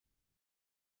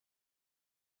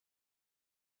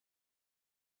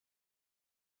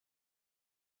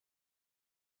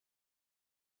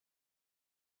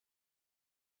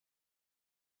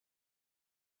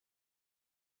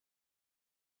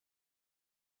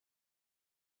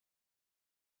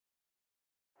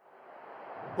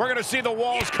We're going to see the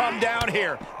walls come down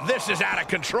here. This is out of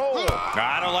control.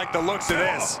 I don't like the looks of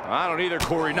this. I don't either,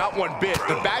 Corey, not one bit.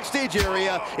 The backstage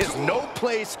area is no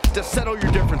place to settle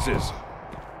your differences.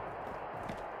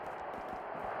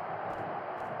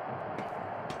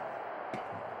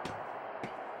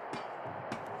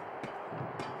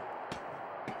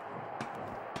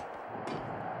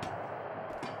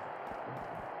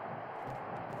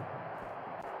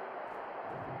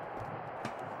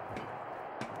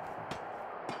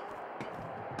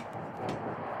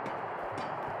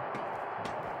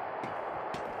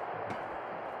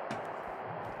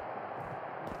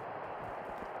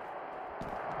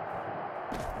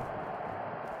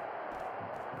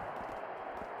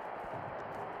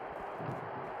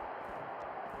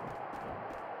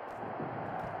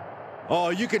 Oh,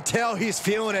 you can tell he's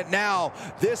feeling it now.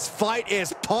 This fight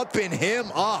is pumping him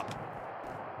up.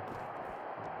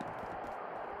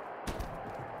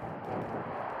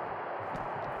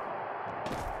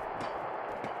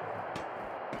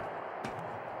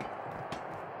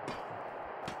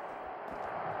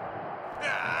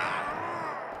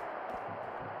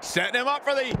 Setting him up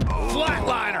for the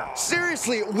flatliner.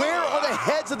 Seriously, where are the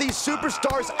heads of these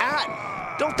superstars at?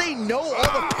 Don't they know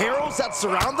all the perils that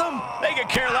surround them? They could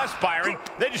care less, Byron.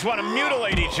 They just want to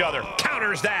mutilate each other.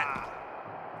 Counters that.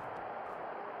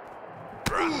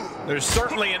 There's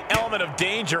certainly an element of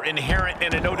danger inherent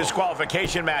in a no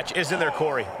disqualification match, isn't there,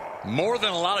 Corey? More than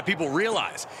a lot of people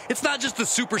realize. It's not just the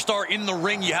superstar in the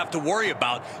ring you have to worry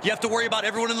about. You have to worry about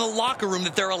everyone in the locker room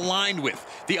that they're aligned with.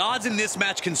 The odds in this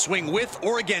match can swing with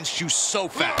or against you so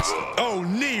fast. Oh,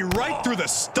 knee right through the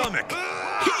stomach.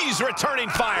 He's returning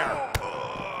fire.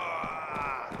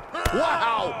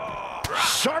 Wow.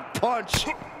 Sharp punch.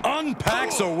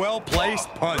 Unpacks a well-placed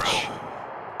punch.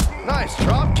 Nice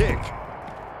drop kick.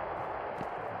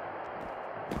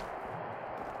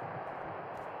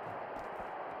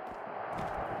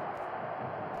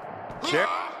 Sure.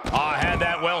 Oh, I had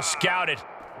that well scouted.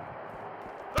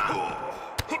 Oh,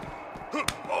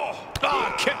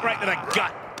 kick right to the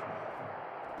gut.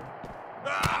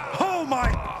 Oh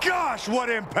my gosh, what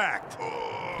impact!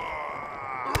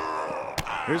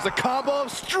 Here's a combo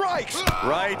of strikes.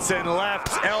 Rights and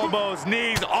lefts, elbows,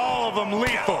 knees, all of them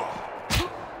lethal.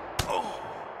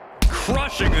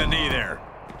 Crushing the knee there.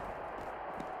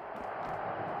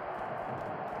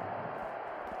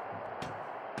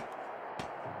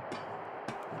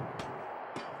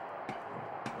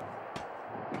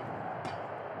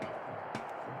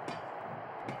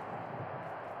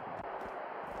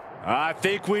 I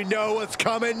think we know what's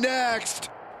coming next.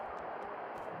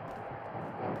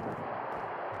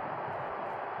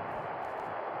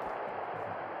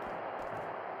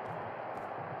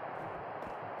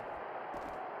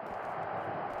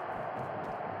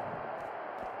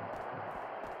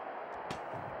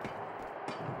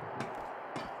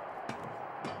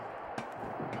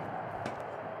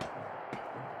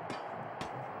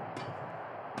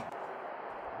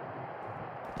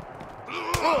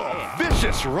 Oh,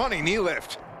 vicious running knee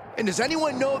lift. And does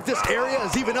anyone know if this area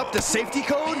is even up to safety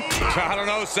code? I don't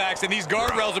know, Saxton. These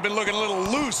guardrails have been looking a little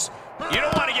loose. You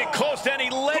don't want to get close to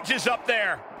any ledges up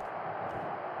there.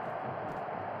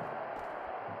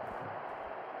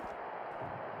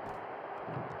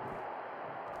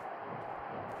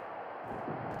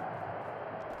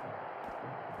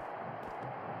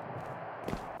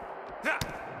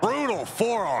 Brutal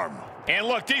forearm. And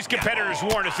look, these competitors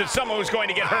warned us that someone was going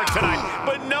to get hurt tonight,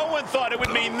 but no one thought it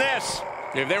would mean this.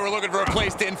 If they were looking for a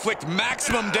place to inflict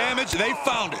maximum damage, they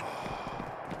found it.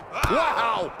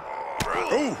 Wow.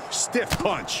 Ooh, stiff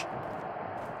punch.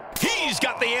 He's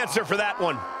got the answer for that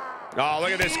one. Oh,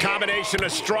 look at this combination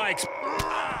of strikes.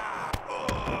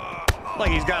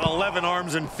 Like he's got 11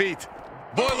 arms and feet.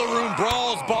 Boiler room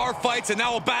brawls, bar fights, and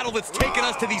now a battle that's taken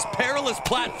us to these perilous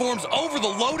platforms over the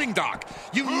loading dock.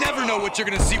 You never know what you're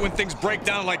going to see when things break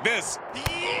down like this.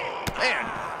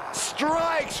 Man,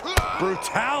 strikes.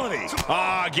 Brutality.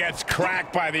 Ah, gets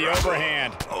cracked by the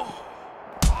overhand. Oh,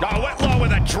 went low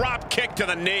with a drop kick to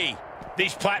the knee.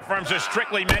 These platforms are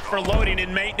strictly meant for loading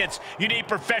and maintenance. You need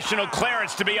professional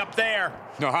clearance to be up there.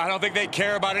 No, I don't think they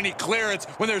care about any clearance.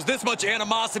 When there's this much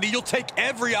animosity, you'll take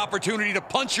every opportunity to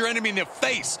punch your enemy in the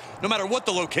face, no matter what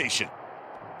the location.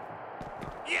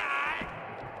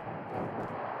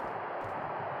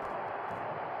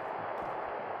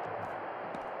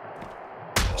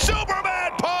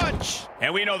 Superman punch!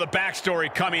 And we know the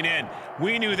backstory coming in.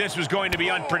 We knew this was going to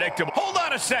be unpredictable. Hold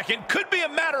on a second. Could be a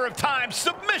matter of time.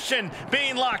 Submission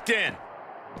being locked in.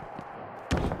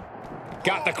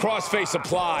 Got the crossface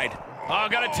applied. Oh,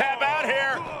 got to tap out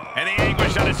here. And the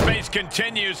anguish on his face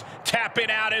continues. Tapping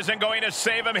out isn't going to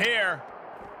save him here.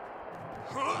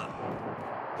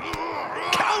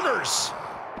 Counters.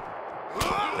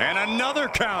 And another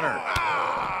counter.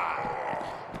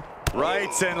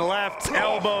 Rights and lefts,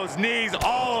 elbows, knees,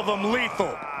 all of them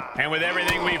lethal. And with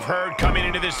everything we've heard coming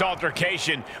into this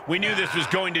altercation, we knew this was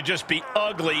going to just be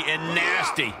ugly and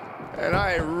nasty. And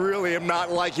I really am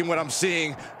not liking what I'm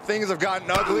seeing. Things have gotten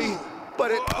ugly,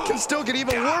 but it can still get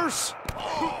even worse.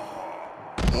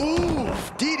 Ooh,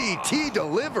 DDT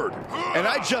delivered. And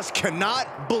I just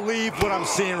cannot believe what I'm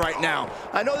seeing right now.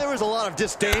 I know there was a lot of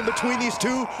disdain between these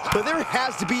two, but there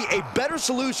has to be a better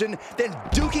solution than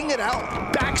duking it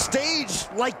out backstage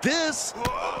like this.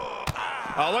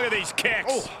 Oh, look at these kicks.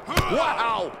 Oh,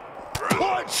 wow.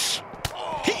 Punch.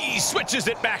 He switches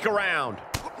it back around.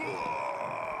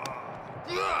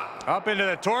 Up into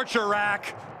the torture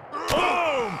rack.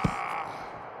 Boom!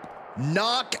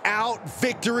 Knockout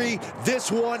victory.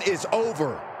 This one is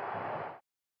over.